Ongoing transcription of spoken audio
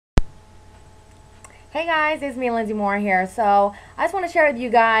Hey guys, it's me, Lindsay Moore here. So I just want to share with you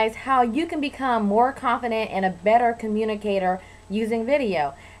guys how you can become more confident and a better communicator using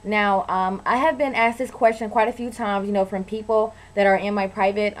video. Now, I have been asked this question quite a few times, from people that are in my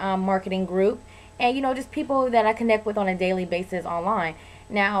private marketing group and, just people that I connect with on a daily basis online.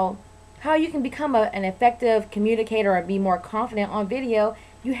 Now, how you can become an effective communicator or be more confident on video,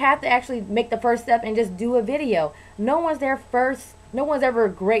 you have to actually make the first step and just do a video. No one's ever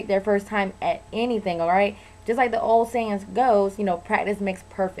great their first time at anything, all right? Just like the old saying goes, practice makes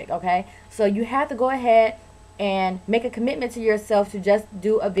perfect, okay? So you have to go ahead and make a commitment to yourself to just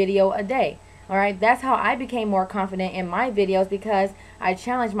do a video a day. All right? That's how I became more confident in my videos because I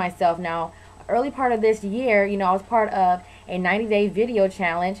challenged myself. Now, early part of this year, I was part of a 90-day video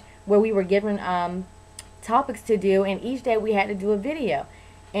challenge where we were given topics to do, and each day we had to do a video.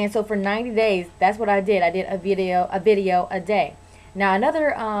 And so for 90 days, that's what I did. I did a video a day. Now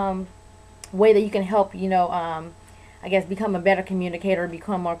another way that you can help, I guess become a better communicator,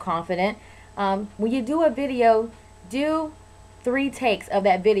 become more confident. When you do a video, do 3 takes of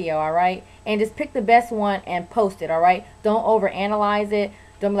that video, all right? And just pick the best one and post it, all right? Don't overanalyze it.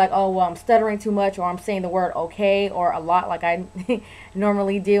 Don't be like, oh, well, I'm stuttering too much, or I'm saying the word okay or a lot like I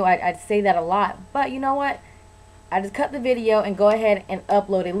normally do. I'd say that a lot. But you know what? I just cut the video and go ahead and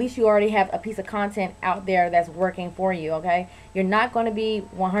upload. At least you already have a piece of content out there that's working for you, okay? You're not going to be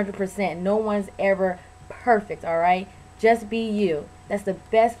 100%. No one's ever perfect, all right? Just be you. That's the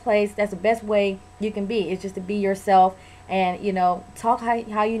best place. That's the best way you can be. It's just to be yourself and, talk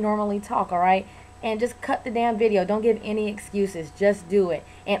how you normally talk, all right? And just cut the damn video. Don't give any excuses. Just do it.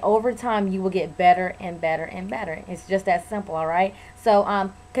 And over time, you will get better and better and better. It's just that simple, all right?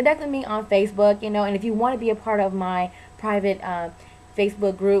 So connect with me on Facebook, and if you want to be a part of my private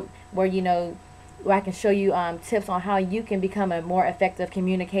Facebook group where, where I can show you tips on how you can become a more effective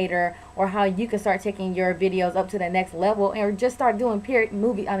communicator, or how you can start taking your videos up to the next level, or just start doing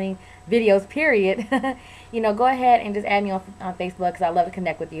videos, period. Go ahead and just add me on Facebook because I love to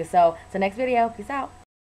connect with you. So next video. Peace out.